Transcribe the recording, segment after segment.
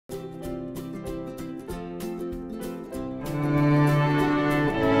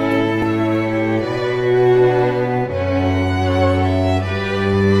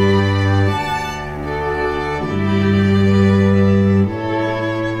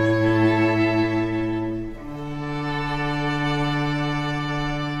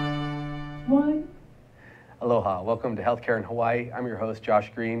welcome to Healthcare in Hawaii. I'm your host,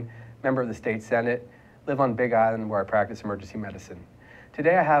 Josh Green, member of the State Senate, live on Big Island where I practice emergency medicine.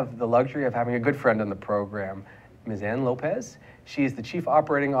 Today I have the luxury of having a good friend on the program, Ms. Lopez. She is the Chief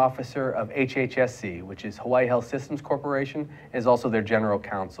Operating Officer of HHSC, which is Hawaii Health Systems Corporation, and is also their General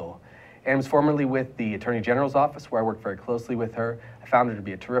Counsel. Anne was formerly with the Attorney General's office, where I worked very closely with her. I found her to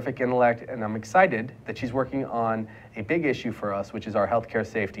be a terrific intellect, and I'm excited that she's working on a big issue for us, which is our healthcare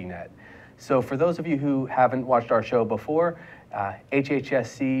safety net. So for those of you who haven't watched our show before,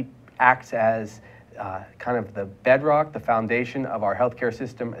 HHSC acts as kind of the bedrock, the foundation of our healthcare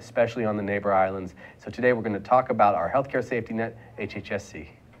system, especially on the neighbor islands. So today we're going to talk about our healthcare safety net, HHSC.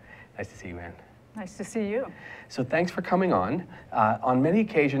 Nice to see you, Anne. Nice to see you. So thanks for coming on. On many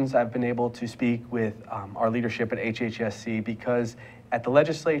occasions, I've been able to speak with our leadership at HHSC because at the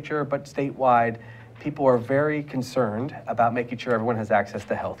legislature, but statewide, people are very concerned about making sure everyone has access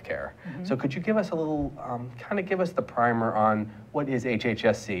to health care. Mm-hmm. So could you give us a little, kind of give us the primer on what is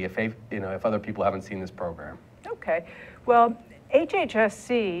HHSC, if other people haven't seen this program? Okay. Well,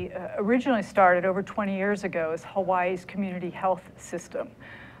 HHSC originally started over 20 years ago as Hawaii's community health system.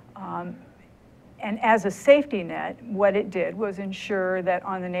 And as a safety net, what it did was ensure that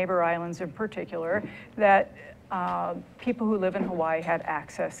on the neighbor islands in particular, that people who live in Hawaii had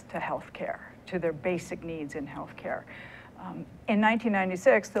access to health care, to their basic needs in health care. In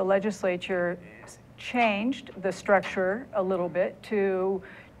 1996, the legislature changed the structure a little bit to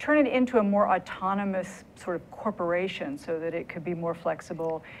turn it into a more autonomous sort of corporation so that it could be more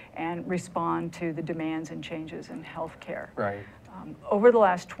flexible and respond to the demands and changes in health care. Right. Over the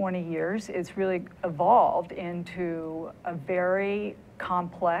last 20 years, it's really evolved into a very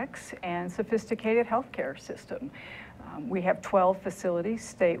complex and sophisticated healthcare system. We have 12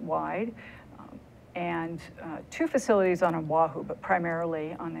 facilities statewide and 2 facilities on Oahu, but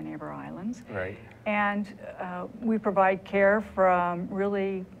primarily on the neighbor islands. Right. And we provide care from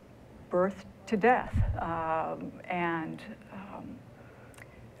really birth to death and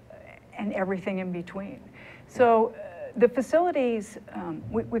everything in between. So the facilities,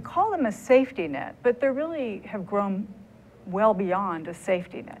 we call them a safety net, but they really have grown well beyond a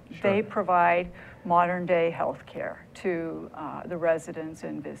safety net. Sure. They provide modern day health care to the residents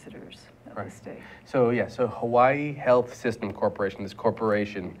and visitors of the state. So yeah, so Hawaii Health System Corporation, this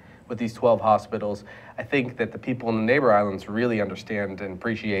corporation with these 12 hospitals, I think that the people in the neighbor islands really understand and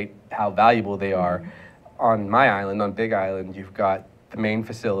appreciate how valuable they are. Mm-hmm. On my island, on Big Island, you've got the main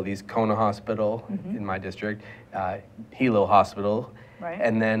facilities, Kona Hospital mm-hmm. in my district, Hilo Hospital, right.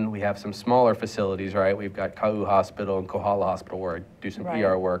 And then we have some smaller facilities, right? We've got Kau Hospital and Kohala Hospital where I do some right.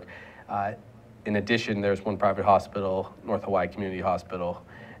 ER work. In addition, there's one private hospital, North Hawaii Community Hospital,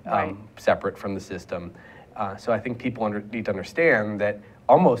 right. Separate from the system. So I think people need to understand that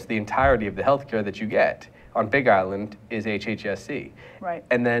almost the entirety of the healthcare that you get on Big Island is HHSC. Right.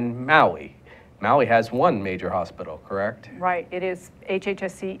 And then Maui. Maui has one major hospital, correct? Right, it is.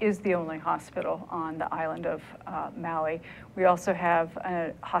 HHSC is the only hospital on the island of Maui. We also have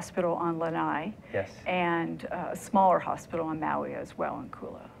a hospital on Lanai. Yes. And a smaller hospital on Maui as well in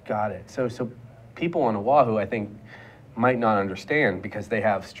Kula. Got it. So people on Oahu, I think, might not understand because they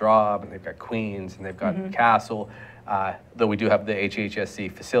have Straub and they've got Queens and they've got mm-hmm. Castle, though we do have the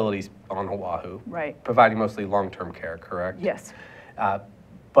HHSC facilities on Oahu. Right. Providing mostly long-term care, correct? Yes.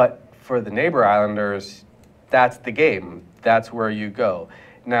 But for the neighbor islanders, that's the game. That's where you go.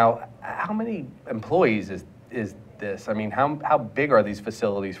 Now, how many employees is this? I mean, how big are these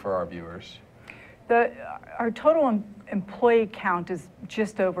facilities for our viewers? Our total employee count is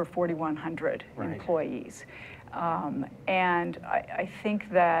just over 4,100 right. employees. And I think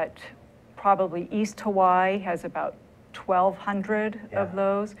that probably East Hawaii has about 1,200 yeah. of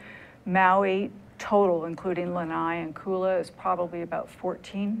those. Maui, total, including Lanai and Kula, is probably about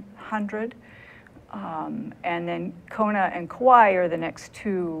 1,400. And then Kona and Kauai are the next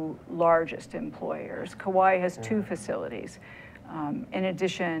 2 largest employers. Kauai has 2 facilities. In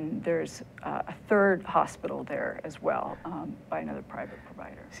addition, there's a 3rd hospital there as well by another private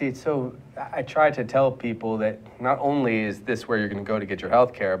provider. See, so I try to tell people that not only is this where you're going to go to get your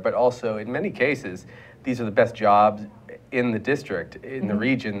health care, but also in many cases, these are the best jobs in the district, in mm-hmm. the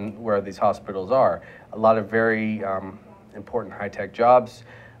region where these hospitals are. A lot of very important high-tech jobs.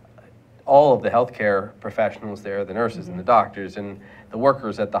 All of the healthcare professionals there, the nurses mm-hmm. and the doctors and the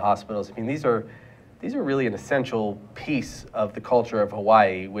workers at the hospitals, I mean, these are really an essential piece of the culture of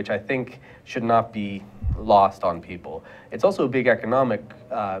Hawaii, which I think should not be lost on people. It's also a big economic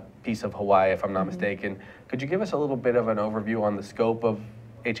piece of Hawaii, if I'm not mm-hmm. mistaken. Could you give us a little bit of an overview on the scope of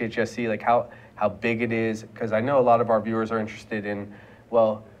HHSC, like how big it is? Because I know a lot of our viewers are interested in,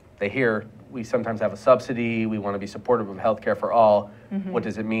 well, they hear we sometimes have a subsidy, we want to be supportive of healthcare for all. What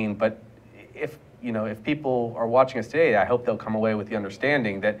does it mean? But if people are watching us today, I hope they'll come away with the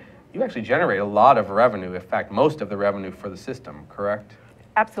understanding that you actually generate a lot of revenue, in fact, most of the revenue for the system, correct?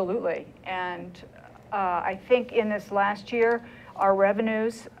 Absolutely. And I think in this last year, our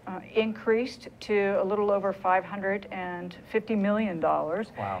revenues increased to a little over $550 million.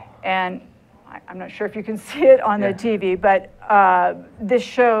 Wow. And I'm not sure if you can see it on the TV, but this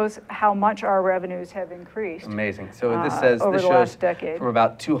shows how much our revenues have increased. Amazing. So this says over this the shows last decade. from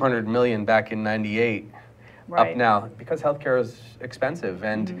about 200 million back in '98 up now, because healthcare is expensive,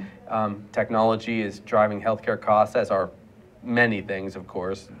 and technology is driving healthcare costs, as are many things, of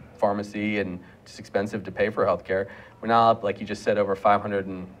course, pharmacy, and just expensive to pay for healthcare. We're now up, like you just said, over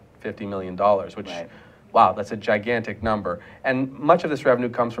 $550 million, which, wow, that's a gigantic number. And much of this revenue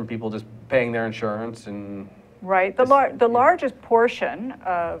comes from people just paying their insurance and... Right. The largest portion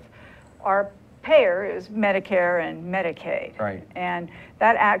of our payer is Medicare and Medicaid. Right. And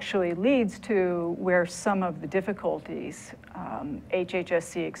that actually leads to where some of the difficulties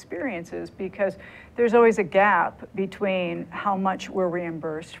HHSC experiences, because there's always a gap between how much we're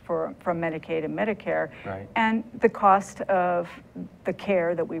reimbursed from Medicaid and Medicare and the cost of the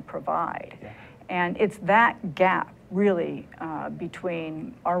care that we provide. And it's that gap, really,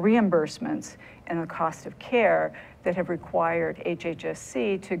 between our reimbursements and the cost of care that have required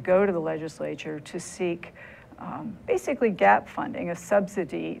HHSC to go to the legislature to seek basically gap funding, a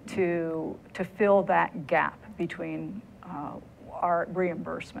subsidy to fill that gap between our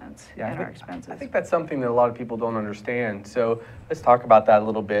reimbursements and our expenses. I think that's something that a lot of people don't understand. So let's talk about that a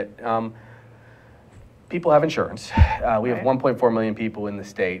little bit. People have insurance. We have 1.4 million people in the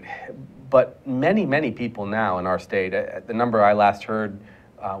state. But many, many people now in our state, the number I last heard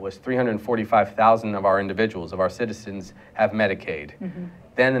was 345,000 of our individuals, of our citizens, have Medicaid.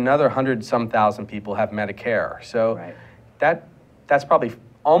 Then another 100-some thousand people have Medicare. So that's probably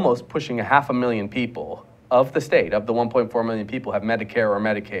almost pushing 500,000 people of the state, of the 1.4 million people, have Medicare or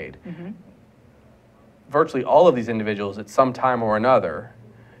Medicaid. Virtually all of these individuals at some time or another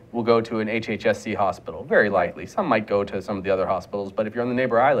will go to an HHSC hospital, very likely. Some might go to some of the other hospitals, but if you're on the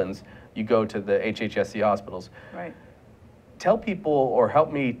neighbor islands, you go to the HHSC hospitals. Tell people, or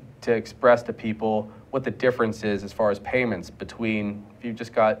help me to express to people, what the difference is as far as payments between if you've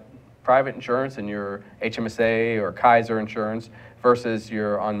just got private insurance and your HMSA or Kaiser insurance versus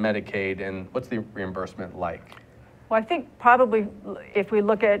you're on Medicaid, and what's the reimbursement like? Well, I think probably if we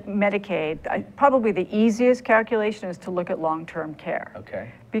look at Medicaid, probably the easiest calculation is to look at long-term care.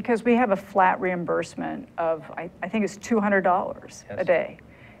 Because we have a flat reimbursement of, I think it's $200 a day.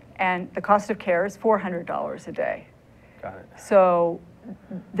 And the cost of care is $400 a day. Got it. So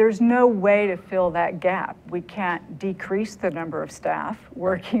there's no way to fill that gap. We can't decrease the number of staff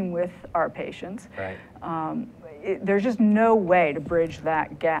working with our patients. There's just no way to bridge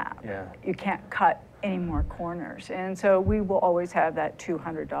that gap. You can't cut any more corners. And so we will always have that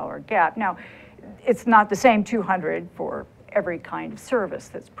 $200 gap. Now, it's not the same $200 for every kind of service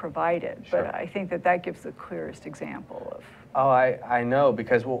that's provided, but I think that that gives the clearest example of... Oh, I know,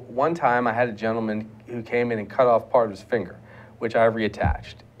 because one time I had a gentleman who came in and cut off part of his finger, which I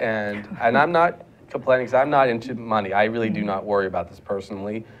reattached. And I'm not complaining, because I'm not into money. I really do not worry about this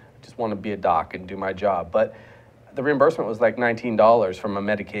personally. I just want to be a doc and do my job. But the reimbursement was like $19 from a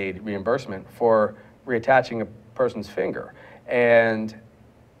Medicaid reimbursement for reattaching a person's finger. And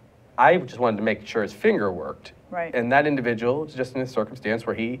I just wanted to make sure his finger worked. And that individual was just in a circumstance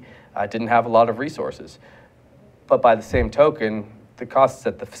where he didn't have a lot of resources. But by the same token, the costs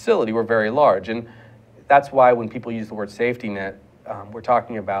at the facility were very large. And that's why when people use the word safety net, we're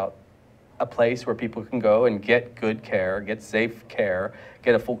talking about a place where people can go and get good care, get safe care,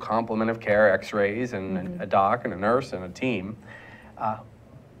 get a full complement of care, x-rays, and a doc and a nurse and a team.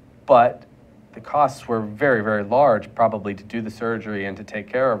 But the costs were very, very large, probably, to do the surgery and to take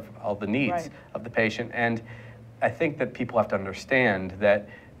care of all the needs of the patient. And I think that people have to understand that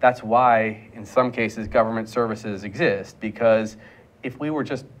that's why, in some cases, government services exist, because if we were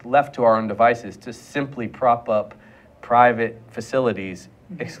just left to our own devices to simply prop up private facilities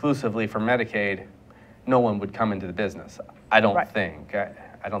exclusively for Medicaid, no one would come into the business. I don't think.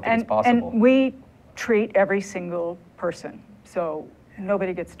 I don't think it's possible. And we treat every single person, so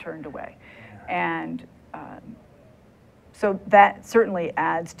nobody gets turned away. And so that certainly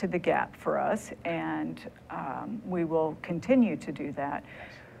adds to the gap for us, and we will continue to do that.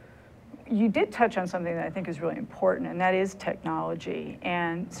 You did touch on something that I think is really important, and that is technology.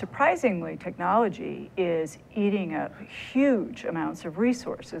 And surprisingly, technology is eating up huge amounts of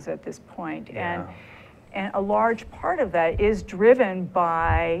resources at this point. And a large part of that is driven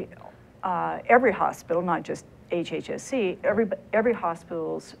by every hospital, not just HHSC, every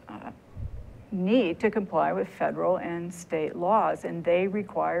hospital's need to comply with federal and state laws, and they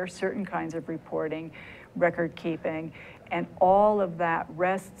require certain kinds of reporting, record keeping, and all of that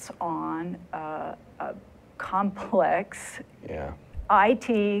rests on a complex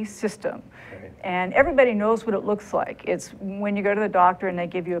IT system. Right. And everybody knows what it looks like. It's when you go to the doctor and they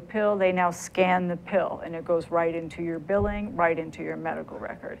give you a pill, they now scan the pill and it goes right into your billing, right into your medical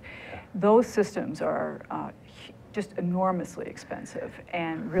record. Yeah. Those systems are just enormously expensive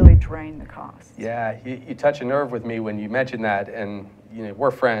and really drain the costs. Yeah, you touch a nerve with me when you mention that, and you know,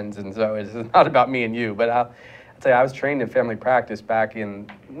 we're friends, and so it's not about me and you, but I'll tell you, I was trained in family practice back in,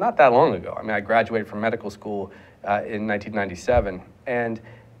 not that long ago. I mean, I graduated from medical school in 1997, and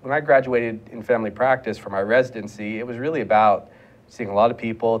when I graduated in family practice for my residency, it was really about seeing a lot of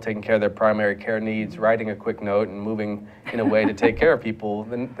people, taking care of their primary care needs, writing a quick note, and moving in a way to take care of people,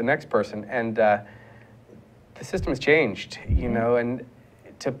 the next person. And the system has changed, you know, and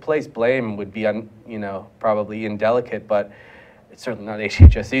to place blame would be, you know, probably indelicate, but it's certainly not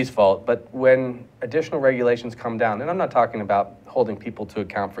HHSC's fault. But when additional regulations come down, and I'm not talking about holding people to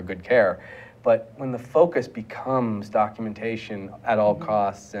account for good care, but when the focus becomes documentation at all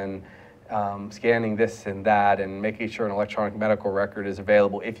costs and scanning this and that and making sure an electronic medical record is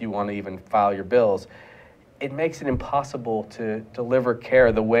available if you want to even file your bills, it makes it impossible to deliver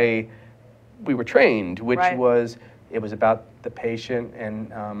care the way we were trained, which was, it was about the patient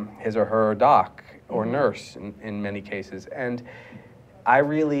and his or her doc or nurse in many cases. And I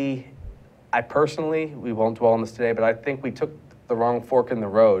personally, we won't dwell on this today, but I think we took the wrong fork in the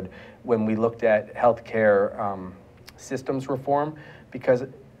road when we looked at healthcare systems reform, because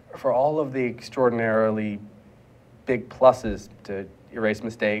for all of the extraordinarily big pluses to erase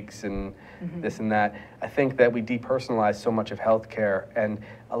mistakes and this and that, I think that we depersonalized so much of healthcare, and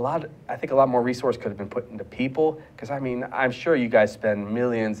I think a lot more resource could have been put into people, because I mean, I'm sure you guys spend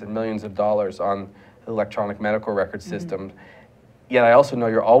millions and millions of dollars on the electronic medical record system, yet I also know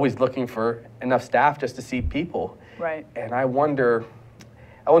you're always looking for enough staff just to see people. Right. And I wonder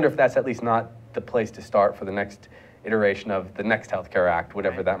if that's at least not the place to start for the next iteration of the next Healthcare Act,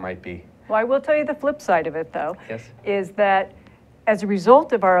 whatever that might be. Well, I will tell you the flip side of it, though, yes, is that as a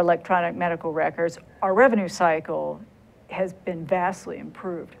result of our electronic medical records, our revenue cycle has been vastly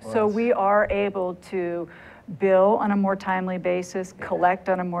improved. Well, so we are able to bill on a more timely basis, collect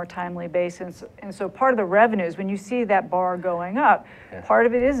on a more timely basis. And so part of the revenues, when you see that bar going up, part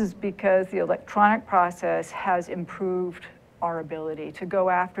of it is because the electronic process has improved our ability to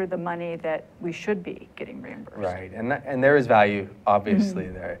go after the money that we should be getting reimbursed. Right, and there is value, obviously,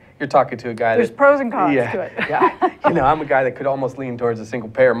 there. You're talking to a guy There's pros and cons to it. Yeah, you know, I'm a guy that could almost lean towards a single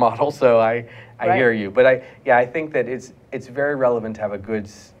payer model, so I hear you. But I think that it's very relevant to have a good,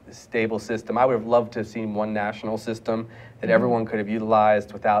 stable system. I would have loved to have seen one national system that everyone could have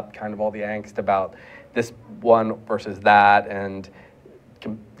utilized without kind of all the angst about this one versus that, and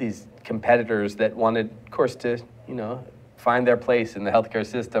these competitors that wanted, of course, to, you know, find their place in the healthcare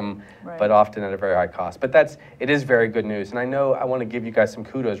system, but often at a very high cost. But it is very good news. And I want to give you guys some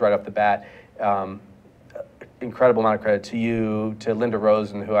kudos right off the bat. Incredible amount of credit to you, to Linda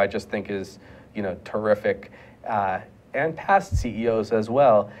Rosen, who I just think is, you know, terrific, and past CEOs as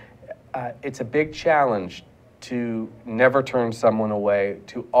well. It's a big challenge to never turn someone away,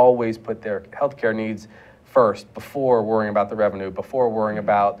 to always put their healthcare needs first before worrying about the revenue, before worrying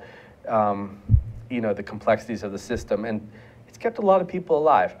about you know, the complexities of the system, and it's kept a lot of people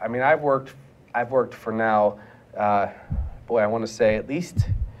alive. I mean, I've worked for now, boy, I want to say at least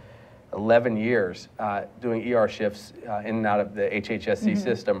 11 years doing ER shifts in and out of the HHSC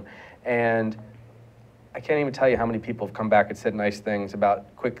system, and I can't even tell you how many people have come back and said nice things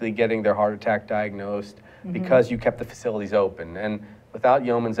about quickly getting their heart attack diagnosed because you kept the facilities open, and without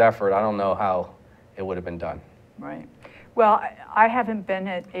yeoman's effort, I don't know how it would have been done. Right. Well, I haven't been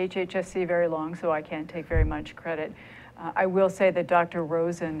at HHSC very long, so I can't take very much credit. I will say that Dr.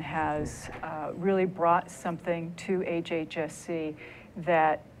 Rosen has really brought something to HHSC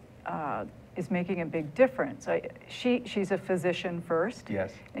that is making a big difference. She's a physician first,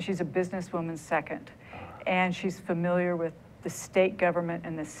 yes, and she's a businesswoman second, and she's familiar with the state government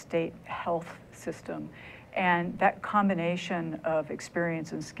and the state health system. And that combination of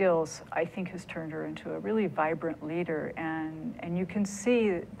experience and skills, I think, has turned her into a really vibrant leader. And you can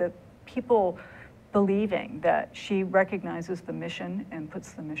see the people believing that she recognizes the mission and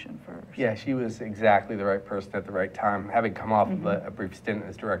puts the mission first. Yeah, she was exactly the right person at the right time, having come off of a brief stint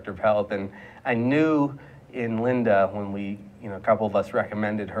as director of health. And I knew in Linda, when a couple of us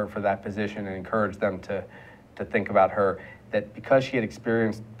recommended her for that position and encouraged them to think about her, that because she had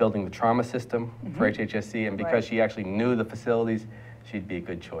experienced building the trauma system for HHSC and because she actually knew the facilities, she'd be a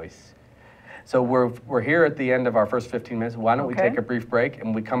good choice. So we're here at the end of our first 15 minutes. Why don't we take a brief break, and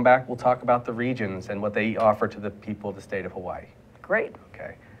when we come back, we'll talk about the regions and what they offer to the people of the state of Hawaii. Great.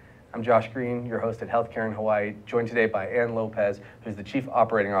 Okay. I'm Josh Green, your host at Healthcare in Hawaii, joined today by Ann Lopez, who's the Chief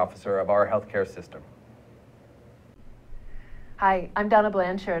Operating Officer of our healthcare system. Hi, I'm Donna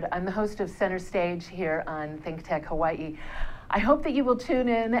Blanchard. I'm the host of Center Stage here on Think Tech Hawaii. I hope that you will tune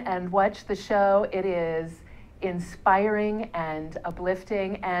in and watch the show. It is inspiring and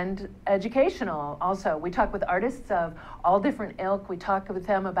uplifting and educational also. We talk with artists of all different ilk. We talk with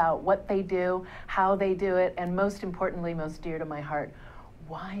them about what they do, how they do it, and most importantly, most dear to my heart,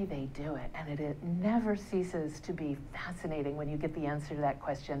 why they do it. And it never ceases to be fascinating when you get the answer to that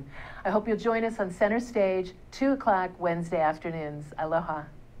question. I hope you'll join us on Center Stage, 2 o'clock Wednesday afternoons. Aloha.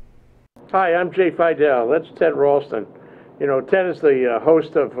 Hi, I'm Jay Fidel. That's Ted Ralston. You know, Ted is the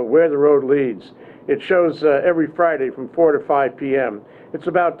host of Where the Road Leads. It shows every Friday from 4 to 5 p.m. It's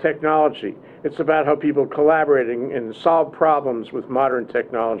about technology. It's about how people collaborating and solve problems with modern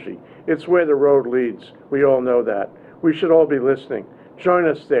technology. It's where the road leads. We all know that. We should all be listening. Join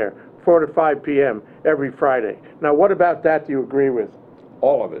us there, 4 to 5 p.m. every Friday. Now, what about that do you agree with?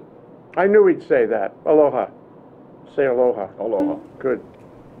 All of it. I knew he'd say that. Aloha. Say aloha. Aloha. Good.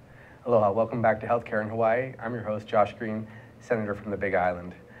 Aloha, welcome back to Healthcare in Hawaii. I'm your host, Josh Green, Senator from the Big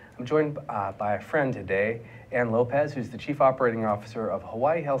Island. I'm joined by a friend today, Ann Lopez, who's the Chief Operating Officer of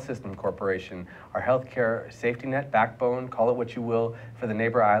Hawaii Health System Corporation, our healthcare safety net, backbone, call it what you will, for the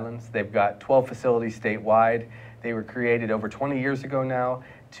neighbor islands. They've got 12 facilities statewide. They were created over 20 years ago now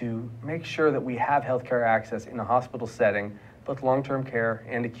to make sure that we have healthcare access in a hospital setting, both long-term care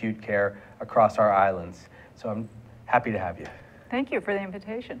and acute care across our islands. So I'm happy to have you. Thank you for the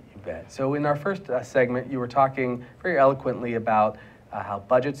invitation. You bet. So in our first segment, you were talking very eloquently about how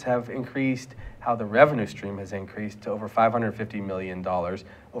budgets have increased, how the revenue stream has increased to over $550 million.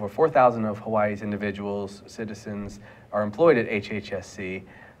 Over 4,000 of Hawaii's individuals, citizens, are employed at HHSC,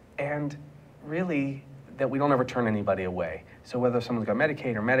 and really that we don't ever turn anybody away. So whether someone's got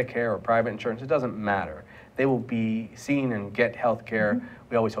Medicaid or Medicare or private insurance, it doesn't matter. They will be seen and get health care.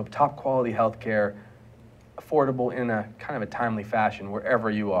 We always hope top quality health care, affordable in a kind of a timely fashion wherever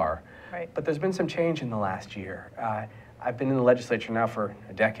you are. Right. But there's been some change in the last year. I've been in the legislature now for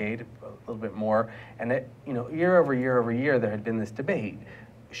a decade, a little bit more, and year over year, there had been this debate.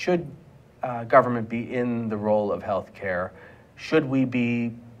 Should government be in the role of health care? Should we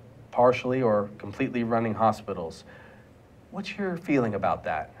be partially or completely running hospitals? What's your feeling about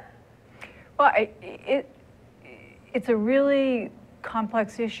that? Well, it's a really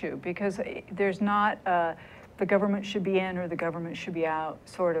complex issue because there's not the government should be in or the government should be out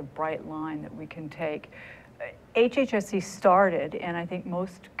sort of bright line that we can take. HHSC started, and I think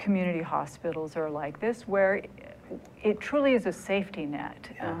most community hospitals are like this, where it truly is a safety net.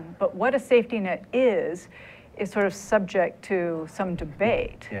 Yeah. But what a safety net is sort of subject to some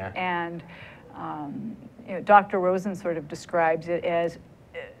debate. Yeah. And Dr. Rosen sort of describes it as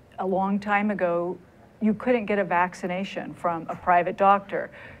a long time ago, you couldn't get a vaccination from a private doctor.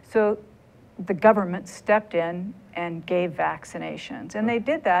 So the government stepped in and gave vaccinations. And they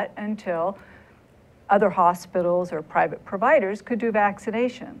did that until other hospitals or private providers could do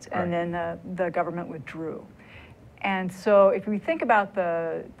vaccinations. And then the government withdrew. And so if we think about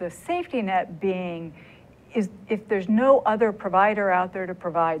the safety net being, if there's no other provider out there to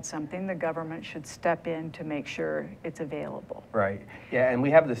provide something, the government should step in to make sure it's available. Right. Yeah, and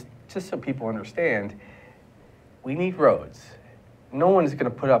we have this, just so people understand, we need roads. No one is going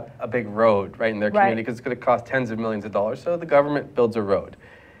to put up a big road right in their community because it's going to cost tens of millions of dollars, so the government builds a road.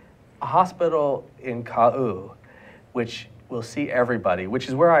 A hospital in Ka'u, which will see everybody, which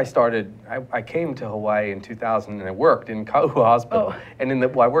is where I started. I came to Hawaii in 2000 and I worked in Ka'u Hospital. And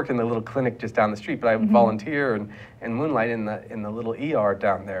I worked in the little clinic just down the street, but I volunteer and moonlight in the little ER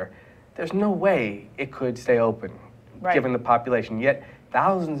down there. There's no way it could stay open given the population. Yet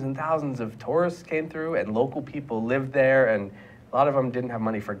thousands and thousands of tourists came through and local people lived there, and a lot of them didn't have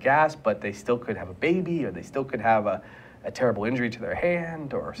money for gas, but they still could have a baby, or they still could have a terrible injury to their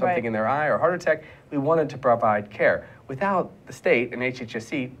hand or something in their eye or heart attack. We wanted to provide care. Without the state and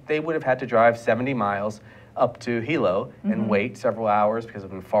HHSC, they would have had to drive 70 miles up to Hilo and wait several hours because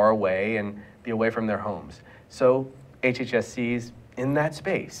of being far away and be away from their homes. So HHSC's in that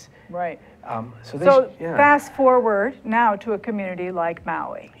space. Right. So fast forward now to a community like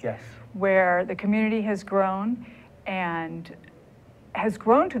Maui. Yes. Where the community has grown and has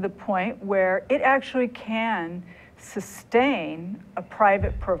grown to the point where it actually can sustain a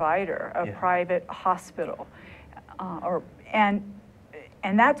private provider, a private hospital.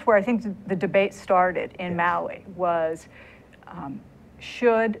 And that's where I think the debate started in Maui was,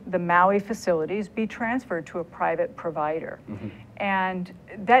 should the Maui facilities be transferred to a private provider? And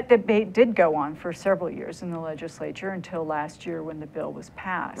that debate did go on for several years in the legislature until last year when the bill was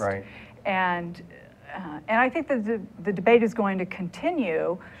passed. Right. And I think that the debate is going to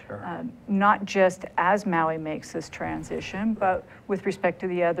continue, Sure. not just as Maui makes this transition, but with respect to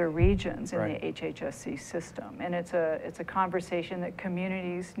the other regions in Right. the HHSC system. And it's a conversation that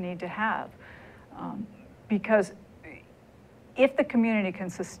communities need to have. Because if the community can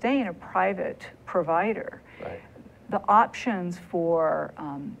sustain a provider, Right. the options for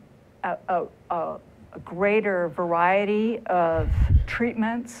a greater variety of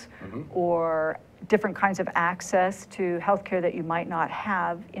treatments or different kinds of access to healthcare that you might not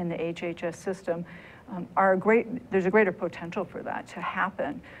have in the HHS system there's a greater potential for that to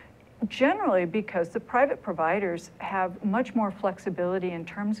happen. Generally because the private providers have much more flexibility in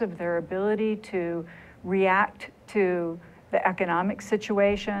terms of their ability to react to the economic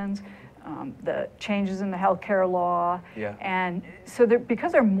situations, the changes in the healthcare law. Yeah. And so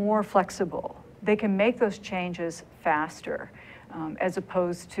because they're more flexible, they can make those changes faster, as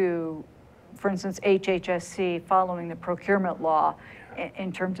opposed to, for instance, HHSC following the procurement law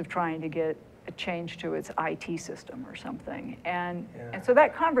in terms of trying to get a change to its IT system or something. And so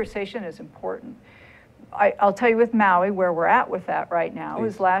that conversation is important. I'll tell you with Maui, where we're at with that right now.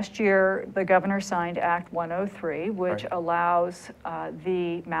 Please. Is last year, the governor signed Act 103, which Right. allows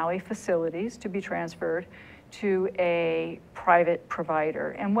the Maui facilities to be transferred to a private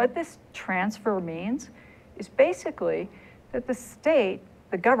provider. And what this transfer means is basically that the state,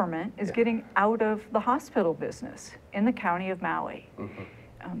 the government, is getting out of the hospital business in the county of Maui.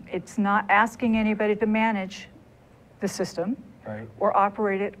 It's not asking anybody to manage the system Right. or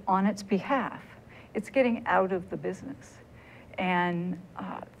operate it on its behalf. It's getting out of the business. And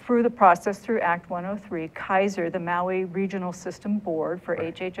through the process, through Act 103, Kaiser, the Maui Regional System Board for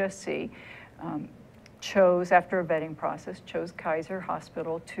HHSC, chose, after a vetting process, chose Kaiser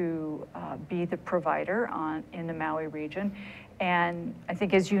Hospital to be the provider in the Maui region. And I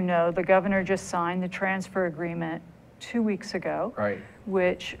think, as you know, the governor just signed the transfer agreement 2 weeks ago, Right.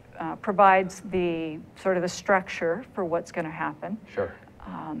 which provides the sort of the structure for what's going to happen. Sure.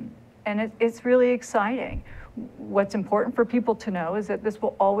 And it's really exciting. What's important for people to know is that this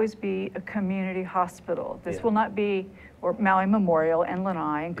will always be a community hospital. This will not be, or Maui Memorial and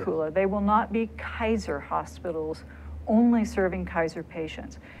Lanai and Kula, they will not be Kaiser hospitals only serving Kaiser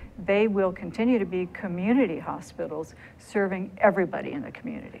patients. They will continue to be community hospitals serving everybody in the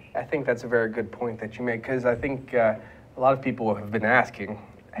community. I think that's a very good point that you make, because I think a lot of people have been asking,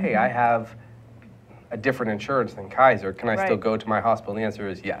 hey, I have a different insurance than Kaiser. Can I still go to my hospital? And the answer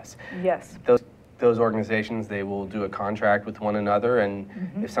is yes. Yes. Those organizations, they will do a contract with one another, and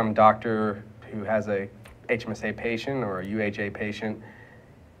if some doctor who has a HMSA patient or a UHA patient,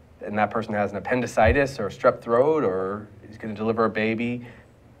 and that person has an appendicitis or strep throat or is going to deliver a baby,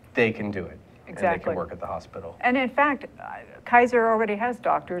 they can do it. Exactly. And they can work at the hospital. And in fact, Kaiser already has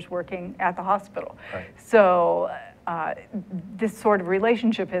doctors working at the hospital. Right. So this sort of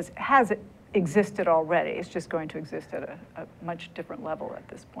relationship has existed already. It's just going to exist at a much different level at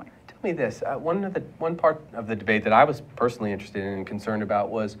this point. Tell me this, one part of the debate that I was personally interested in and concerned about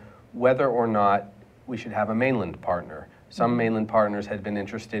was whether or not we should have a mainland partner. Some mainland partners had been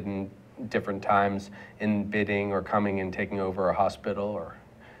interested in different times in bidding or coming and taking over a hospital or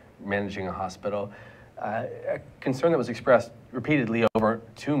managing a hospital. A concern that was expressed repeatedly over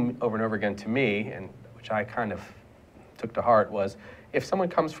and over again to me, and which I kind of took to heart, was if someone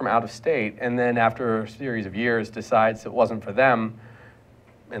comes from out of state and then after a series of years decides it wasn't for them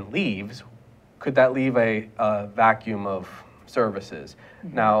and leaves, could that leave a vacuum of services?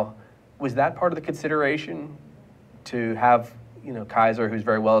 Now, was that part of the consideration to have, Kaiser, who's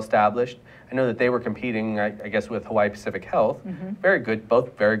very well established? I know that they were competing, I guess, with Hawaii Pacific Health. Very good,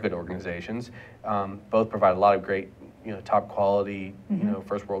 both very good organizations. Both provide a lot of great, top quality,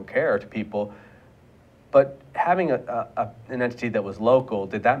 first world care to people. But having an entity that was local,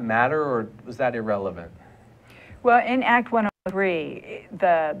 did that matter, or was that irrelevant? Well, in Act 103,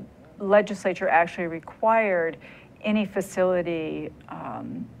 the legislature actually required any facility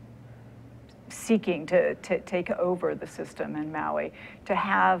seeking to take over the system in Maui to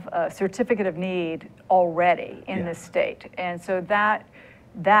have a certificate of need already in the state. And so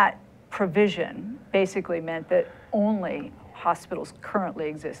that provision basically meant that only hospitals currently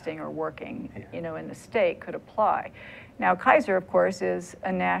existing or working, in the state could apply. Now, Kaiser, of course, is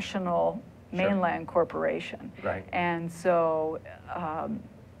a national mainland corporation. Right. And so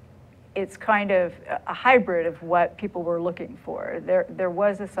it's kind of a hybrid of what people were looking for. There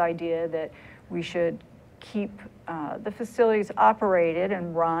was this idea that we should keep the facilities operated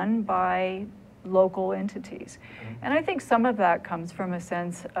and run by local entities. And I think some of that comes from a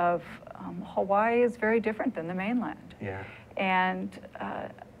sense of Hawaii is very different than the mainland. Yeah. And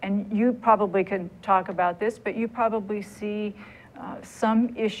you probably can talk about this, but you probably see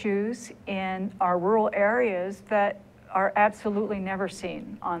some issues in our rural areas that are absolutely never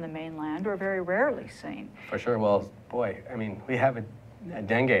seen on the mainland or very rarely seen. For sure. Well, boy, I mean, we have a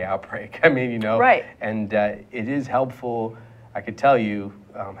dengue outbreak. I mean, you know, right. And it is helpful, I could tell you,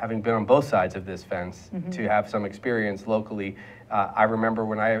 having been on both sides of this fence, to have some experience locally. I remember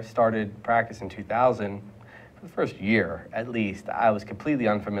when I started practice in 2000, for the first year at least, I was completely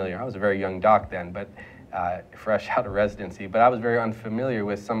unfamiliar. I was a very young doc then, but fresh out of residency, but I was very unfamiliar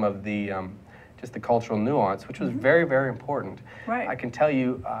with some of the just the cultural nuance, which was very, very important. Right. I can tell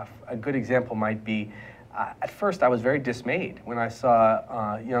you a good example might be, at first I was very dismayed when I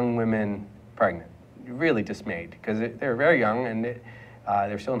saw young women pregnant, really dismayed, because they were very young and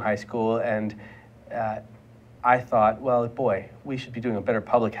they're still in high school, and I thought, well, boy, we should be doing a better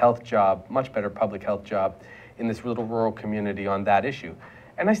public health job, much better public health job in this little rural community on that issue.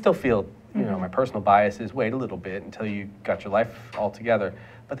 And I still feel, you know, my personal bias is wait a little bit until you got your life all together.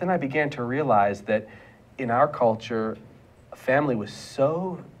 But then I began to realize that in our culture, family was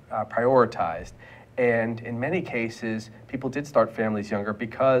so prioritized, and in many cases, people did start families younger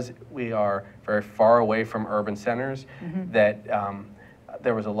because we are very far away from urban centers. That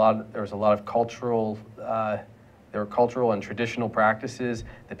there was a lot of cultural. There were cultural and traditional practices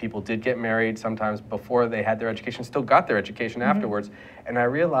that people did get married sometimes before they had their education, still got their education afterwards. And I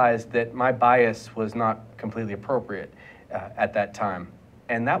realized that my bias was not completely appropriate at that time.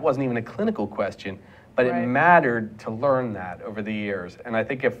 And that wasn't even a clinical question, but it mattered to learn that over the years. And I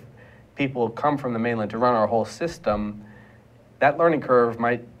think if people come from the mainland to run our whole system, that learning curve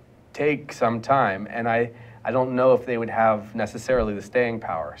might take some time. And I don't know if they would have necessarily the staying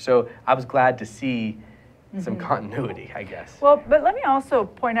power. So I was glad to see some continuity, I guess. Well, but let me also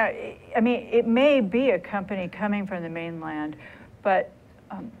point out, I mean, it may be a company coming from the mainland, but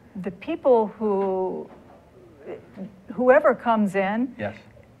the people whoever comes in, Yes.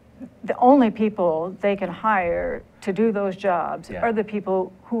 the only people they can hire to do those jobs are the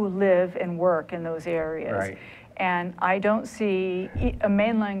people who live and work in those areas. Right. And I don't see a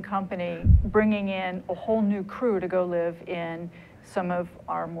mainland company bringing in a whole new crew to go live in some of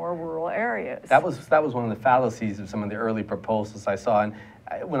our more rural areas. That was one of the fallacies of some of the early proposals I saw. And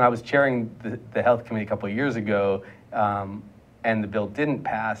when I was chairing the health committee a couple of years ago, and the bill didn't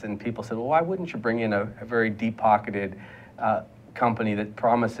pass, and people said, well, why wouldn't you bring in a very deep-pocketed company that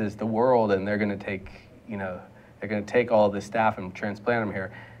promises the world, and they're going to take, you know, they're going to take all of the staff and transplant them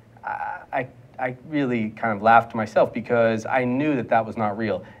here? I really kind of laughed to myself because I knew that that was not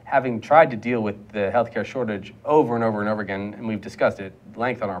real. Having tried to deal with the healthcare shortage over and over and over again, and we've discussed it at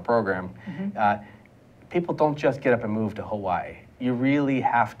length on our program, people don't just get up and move to Hawaii. You really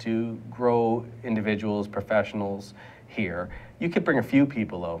have to grow individuals, professionals here. You could bring a few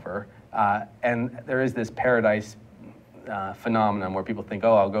people over, and there is this paradise phenomenon where people think,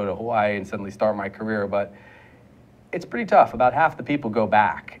 oh, I'll go to Hawaii and suddenly start my career, but it's pretty tough. About half the people go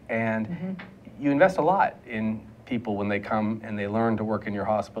back, and you invest a lot in people when they come and they learn to work in your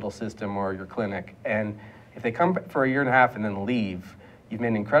hospital system or your clinic. And if they come for a year and a half and then leave, you've made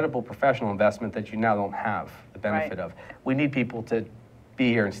an incredible professional investment that you now don't have the benefit of. We need people to be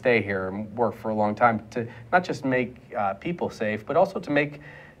here and stay here and work for a long time to not just make people safe, but also to make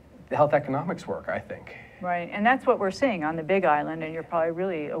the health economics work, I think. Right, and that's what we're seeing on the Big Island, and you're probably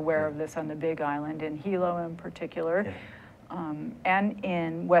really aware of this on the Big Island, in Hilo in particular, and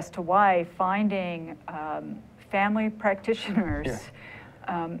in West Hawaii, finding family practitioners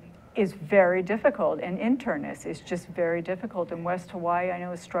is very difficult, and internists is just very difficult. In West Hawaii, I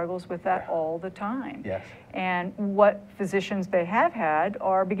know struggles with that all the time. Yes. And what physicians they have had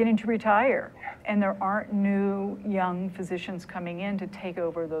are beginning to retire, and there aren't new young physicians coming in to take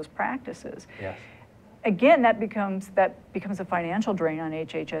over those practices. Yes. Again, that becomes a financial drain on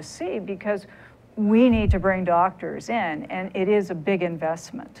HHSC because we need to bring doctors in, and it is a big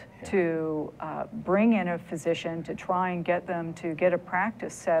investment to bring in a physician to try and get them to get a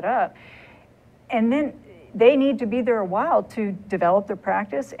practice set up. And then they need to be there a while to develop their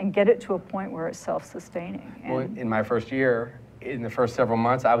practice and get it to a point where it's self-sustaining. Well, in my first year, in the first several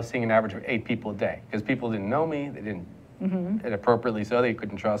months, I was seeing an average of 8 people a day because people didn't know me, they didn't, and appropriately so, they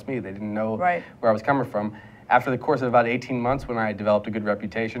couldn't trust me, they didn't know where I was coming from. After the course of about 18 months, when I developed a good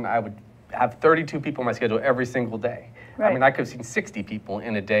reputation, I would have 32 people on my schedule every single day. I mean, I could have seen 60 people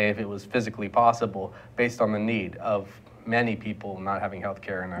in a day if it was physically possible based on the need of many people not having health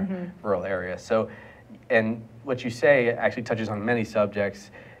care in a rural area. So, and what you say actually touches on many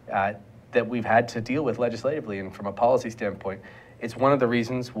subjects that we've had to deal with legislatively and from a policy standpoint. It's one of the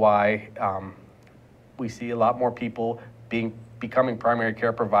reasons why we see a lot more people becoming primary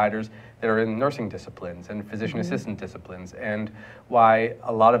care providers that are in nursing disciplines and physician assistant disciplines, and why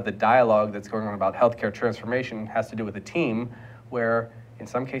a lot of the dialogue that's going on about healthcare transformation has to do with a team where, in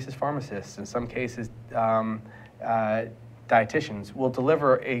some cases, pharmacists, in some cases, dietitians will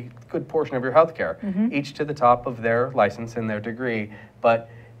deliver a good portion of your healthcare, each to the top of their license and their degree, but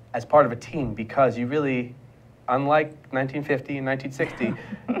as part of a team, because you really, unlike 1950 and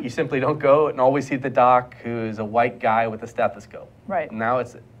 1960, you simply don't go and always see the doc who's a white guy with a stethoscope. Right. Now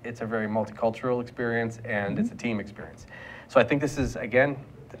it's a very multicultural experience, and it's a team experience. So I think this is, again,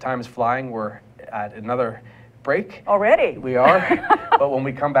 the time is flying. We're at another break. Already. We are. But when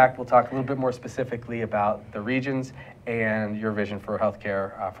we come back, we'll talk a little bit more specifically about the regions and your vision for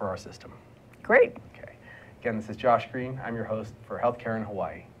healthcare for our system. Great. Okay. Again, this is Josh Green. I'm your host for Healthcare in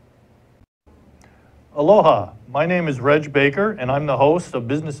Hawaii. Aloha, my name is Reg Baker, and I'm the host of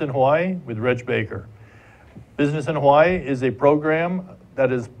Business in Hawaii with Reg Baker. Business in Hawaii is a program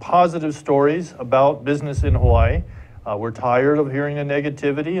that is positive stories about business in Hawaii. We're tired of hearing the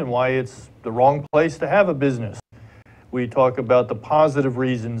negativity and why it's the wrong place to have a business. We talk about the positive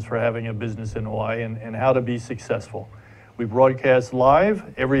reasons for having a business in Hawaii and how to be successful. We broadcast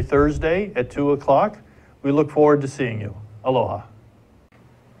live every Thursday at 2 o'clock. We look forward to seeing you. Aloha.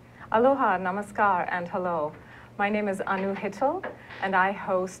 Aloha, namaskar, and hello. My name is Anu Hittel, and I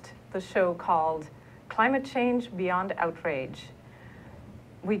host the show called Climate Change Beyond Outrage.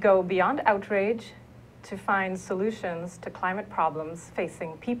 We go beyond outrage to find solutions to climate problems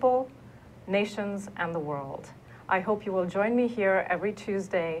facing people, nations, and the world. I hope you will join me here every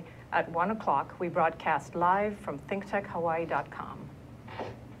Tuesday at 1 o'clock. We broadcast live from thinktechhawaii.com.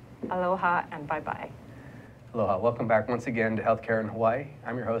 Aloha and bye-bye. Aloha, welcome back once again to Healthcare in Hawaii.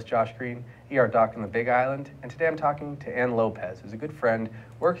 I'm your host, Josh Green, ER doc on the Big Island, and today I'm talking to Ann Lopez, who's a good friend,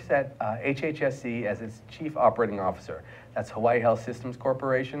 works at HHSC as its Chief Operating Officer. That's Hawaii Health Systems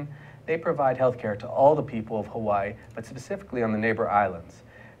Corporation. They provide healthcare to all the people of Hawaii, but specifically on the neighbor islands.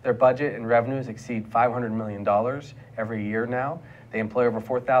 Their budget and revenues exceed $500 million every year now. They employ over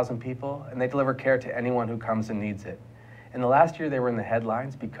 4,000 people, and they deliver care to anyone who comes and needs it. In the last year, they were in the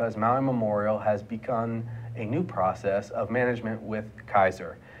headlines because Maui Memorial has begun a new process of management with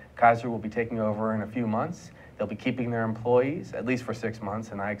Kaiser. Kaiser will be taking over in a few months. They'll be keeping their employees, at least for 6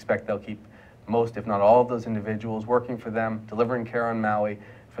 months, and I expect they'll keep most, if not all, of those individuals working for them, delivering care on Maui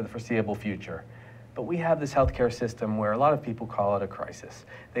for the foreseeable future. But we have this healthcare system where a lot of people call it a crisis.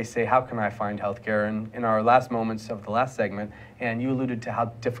 They say, how can I find healthcare? And in our last moments of the last segment, and you alluded to how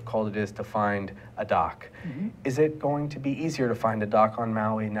difficult it is to find a doc. Is it going to be easier to find a doc on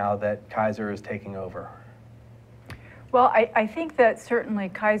Maui now that Kaiser is taking over? Well, I think that certainly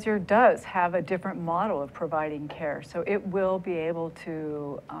Kaiser does have a different model of providing care. So it will be able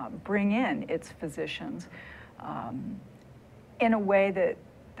to bring in its physicians in a way that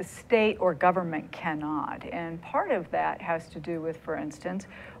the state or government cannot. And part of that has to do with, for instance,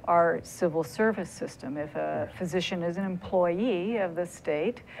 our civil service system. If a physician is an employee of the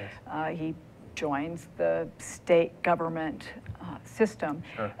state, he joins the state government system.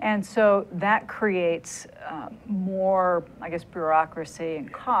 And so that creates more, I guess, bureaucracy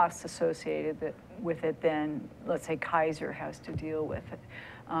and costs associated with it than, let's say, Kaiser has to deal with it.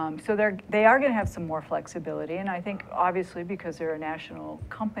 So they are going to have some more flexibility, and I think obviously because they're a national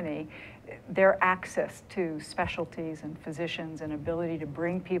company, their access to specialties and physicians and ability to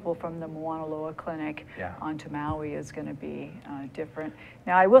bring people from the Mauna Loa Clinic onto Maui is going to be different.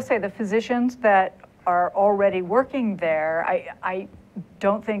 Now, I will say the physicians that are already working there, I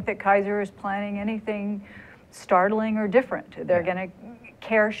don't think that Kaiser is planning anything startling or different. They're going to,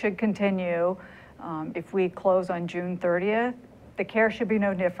 care should continue. If we close on June 30th, the care should be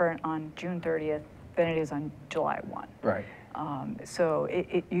no different on June 30th than it is on July 1. Right. So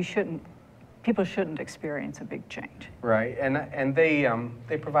people shouldn't experience a big change. Right, and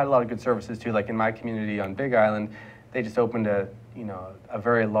they provide a lot of good services too. Like in my community on Big Island, they just opened a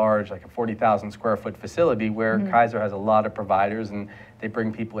very large, like a 40,000 square foot facility where Kaiser has a lot of providers and they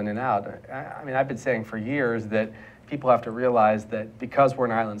bring people in and out. I mean, I've been saying for years that people have to realize that because we're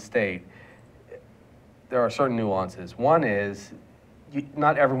an island state, there are certain nuances. One is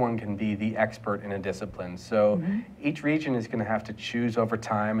not everyone can be the expert in a discipline. So each region is going to have to choose over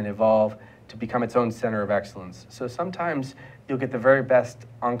time and evolve to become its own center of excellence. So sometimes you'll get the very best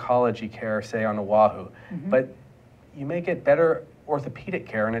oncology care, say on Oahu, but you may get better orthopedic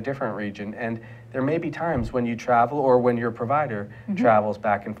care in a different region, and there may be times when you travel or when your provider travels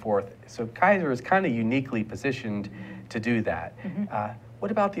back and forth. So Kaiser is kind of uniquely positioned to do that.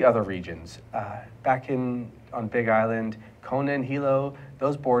 What about the other regions? Back on Big Island, Kona and Hilo,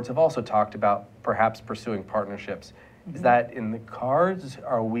 those boards have also talked about perhaps pursuing partnerships. Is that in the cards?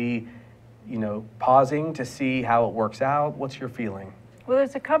 Are we, pausing to see how it works out? What's your feeling? Well,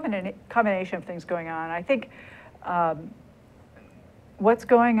 there's a combination of things going on. I think what's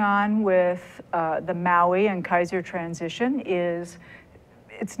going on with the Maui and Kaiser transition is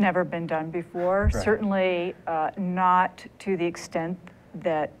it's never been done before. Right. Certainly not to the extent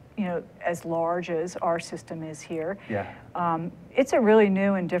that, as large as our system is here. Yeah. It's a really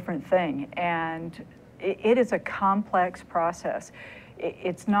new and different thing, and it is a complex process.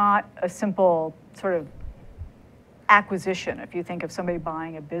 It's not a simple sort of acquisition, if you think of somebody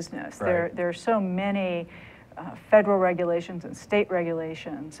buying a business. Right. There are so many federal regulations and state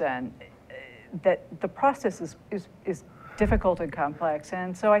regulations, and that the process is difficult and complex.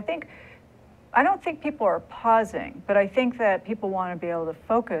 And so I don't think people are pausing, but I think that people want to be able to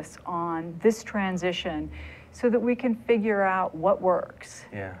focus on this transition so that we can figure out what works.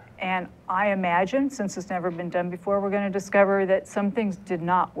 Yeah. And I imagine, since it's never been done before, we're going to discover that some things did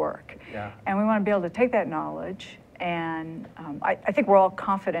not work. Yeah. And we want to be able to take that knowledge, and I think we're all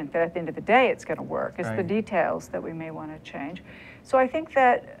confident that at the end of the day it's going to work. It's the details that we may want to change. So I think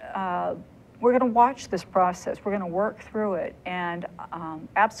that we're going to watch this process. We're going to work through it. And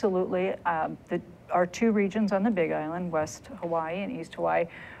absolutely, our two regions on the Big Island, West Hawaii and East Hawaii,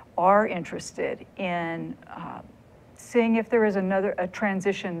 are interested in seeing if there is a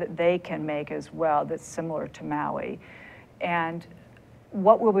transition that they can make as well that's similar to Maui. And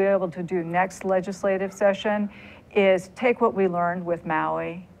what we'll be able to do next legislative session is take what we learned with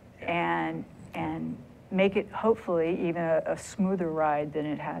Maui and make it hopefully even a smoother ride than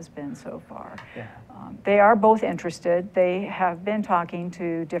it has been so far. Yeah. They are both interested. They have been talking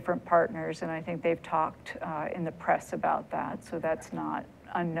to different partners, and I think they've talked in the press about that, so that's not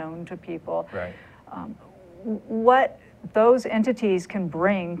unknown to people. Right. What those entities can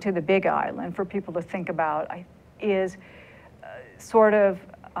bring to the Big Island for people to think about is sort of,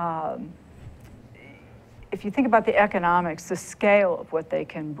 if you think about the economics, the scale of what they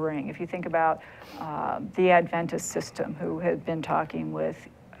can bring. If you think about the Adventist system, who had been talking with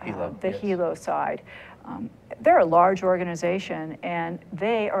the Hilo side, they're a large organization, and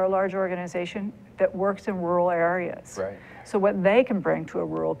they are a large organization that works in rural areas. Right. So what they can bring to a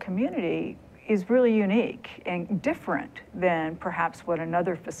rural community is really unique and different than perhaps what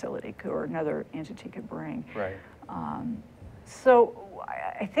another facility or another entity could bring. Right. So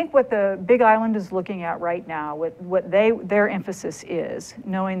I think what the Big Island is looking at right now, what their emphasis is,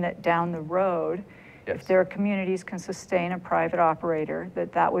 knowing that down the road, if their communities can sustain a private operator,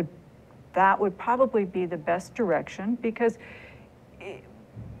 that would probably be the best direction, because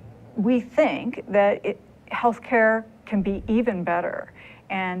we think that healthcare can be even better,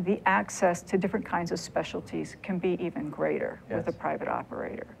 and the access to different kinds of specialties can be even greater with a private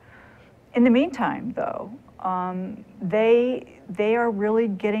operator. In the meantime, though, they are really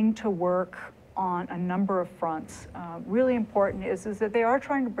getting to work on a number of fronts. Really important is that they are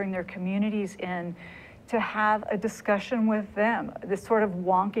trying to bring their communities in to have a discussion with them, this sort of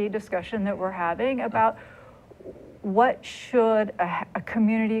wonky discussion that we're having about what should a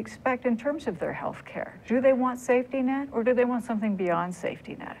community expect in terms of their health care. Do they want safety net, or do they want something beyond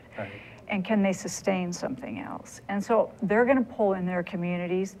safety net? Right. And can they sustain something else? And so they're going to pull in their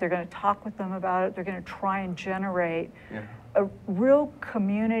communities, they're going to talk with them about it, they're going to try and generate a real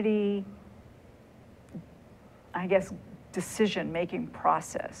community, I guess, decision-making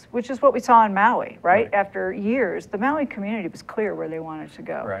process, which is what we saw in Maui, right? After years, the Maui community was clear where they wanted to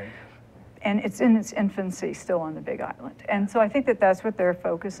go. Right. And it's in its infancy still on the Big Island. And so I think that that's what their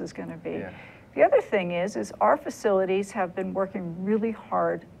focus is going to be. Yeah. The other thing is our facilities have been working really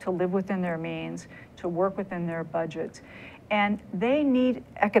hard to live within their means, to work within their budgets. And they need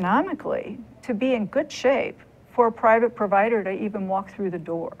economically to be in good shape for a private provider to even walk through the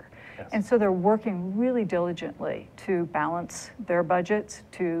door. Yes. And so they're working really diligently to balance their budgets,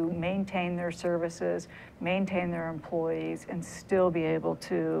 to maintain their services, maintain their employees, and still be able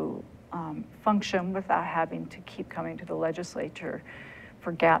to function without having to keep coming to the legislature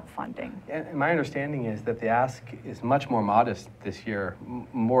for gap funding. And my understanding is that the ask is much more modest this year,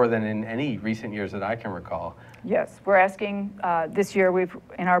 more than in any recent years that I can recall. Yes, we're asking, this year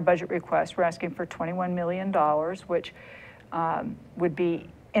in our budget request, we're asking for $21 million, which would be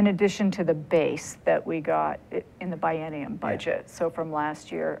in addition to the base that we got in the biennium budget. So from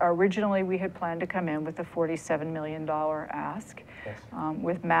last year, originally we had planned to come in with a $47 million ask. Yes.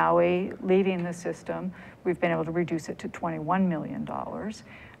 With Maui leaving the system, we've been able to reduce it to $21 million.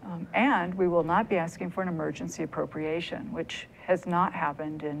 And we will not be asking for an emergency appropriation, which has not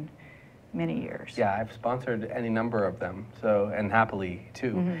happened in many years. Yeah, I've sponsored any number of them, so, and happily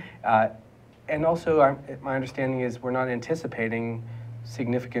too. And also, my understanding is we're not anticipating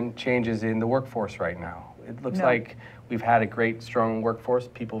significant changes in the workforce right now. It looks like we've had a great, strong workforce,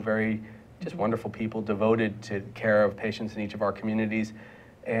 people very, just wonderful people devoted to care of patients in each of our communities,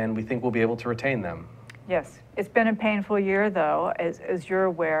 and we think we'll be able to retain them. Yes, it's been a painful year though. As you're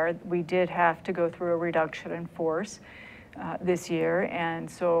aware, we did have to go through a reduction in force this year, and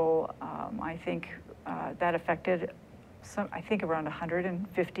so I think that affected I think around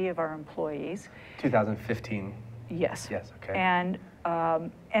 150 of our employees. 2015. Yes. Yes, okay.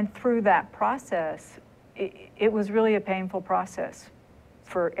 And through that process, it was really a painful process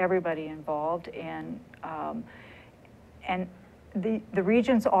for everybody involved, and the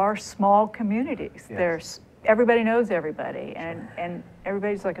regions are small communities. Yes. Everybody knows everybody, and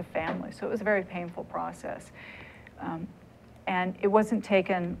everybody's like a family. So it was a very painful process, and it wasn't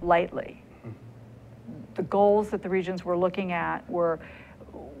taken lightly. The goals that the regions were looking at were,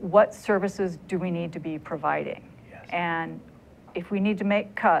 what services do we need to be providing? Yes. And if we need to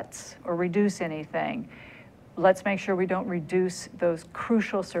make cuts or reduce anything, let's make sure we don't reduce those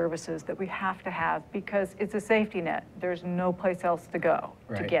crucial services that we have to have, because it's a safety net. There's no place else to go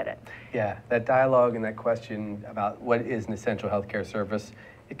to get it. Yeah, that dialogue and that question about what is an essential healthcare service,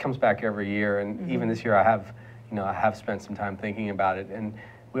 it comes back every year, and even this year I have spent some time thinking about it, and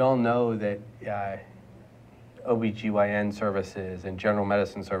we all know that OBGYN services and general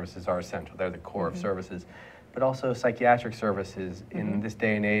medicine services are essential. They're the core of services, but also psychiatric services in this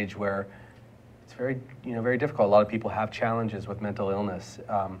day and age where it's very difficult. A lot of people have challenges with mental illness.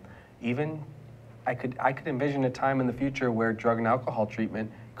 Even I could envision a time in the future where drug and alcohol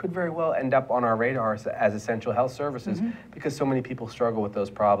treatment could very well end up on our radar as essential health services because so many people struggle with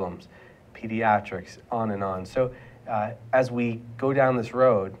those problems. Pediatrics, on and on. So as we go down this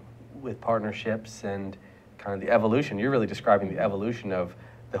road with partnerships and kind of the evolution, you're really describing the evolution of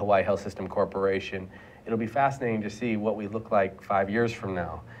the Hawaii Health System Corporation. It'll be fascinating to see what we look like 5 years from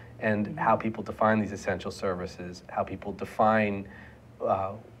now, and how people define these essential services, how people define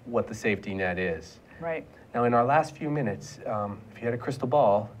what the safety net is. Right. Now, in our last few minutes, if you had a crystal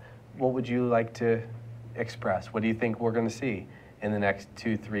ball, what would you like to express? What do you think we're going to see in the next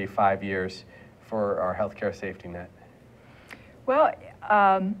 2, 3, 5 years for our healthcare safety net? Well,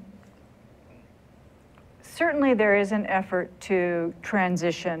 certainly there is an effort to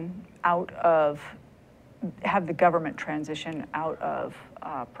transition out of, have the government transition out of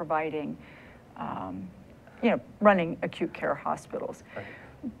providing, running acute care hospitals. Right.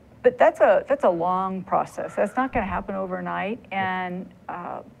 But that's a long process. That's not going to happen overnight, and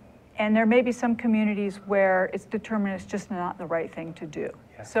there may be some communities where it's determined it's just not the right thing to do.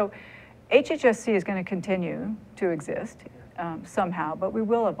 Yeah. So HHSC is going to continue to exist somehow, but we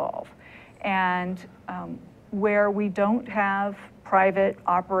will evolve. And where we don't have private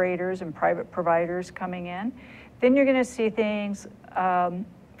operators and private providers coming in, then you're going to see things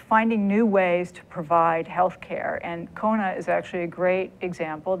finding new ways to provide health care. And Kona is actually a great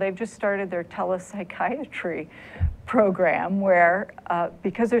example. They've just started their telepsychiatry program where,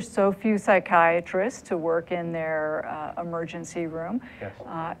 because there's so few psychiatrists to work in their emergency room,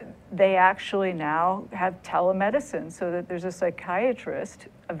 they actually now have telemedicine, so that there's a psychiatrist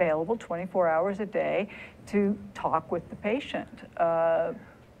available 24 hours a day to talk with the patient.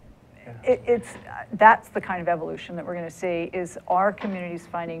 That's the kind of evolution that we're going to see, is our communities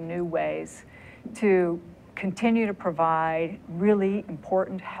finding new ways to continue to provide really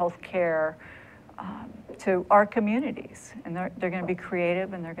important health care to our communities. And they're going to be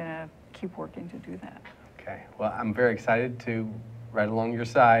creative, and they're going to keep working to do that. Okay, well, I'm very excited to ride along your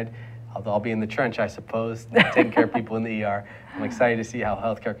side. I'll be in the trench, I suppose, taking care of people in the ER. I'm excited to see how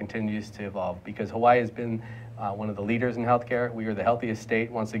healthcare continues to evolve, because Hawaii has been one of the leaders in healthcare. We are the healthiest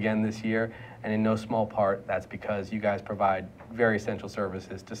state once again this year, and in no small part, that's because you guys provide very essential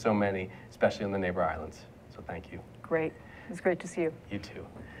services to so many, especially on the neighbor islands. So thank you. Great. It's great to see you. You too.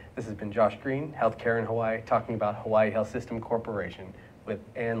 This has been Josh Green, Healthcare in Hawaii, talking about Hawaii Health System Corporation with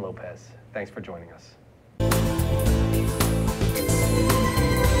Ann Lopez. Thanks for joining us.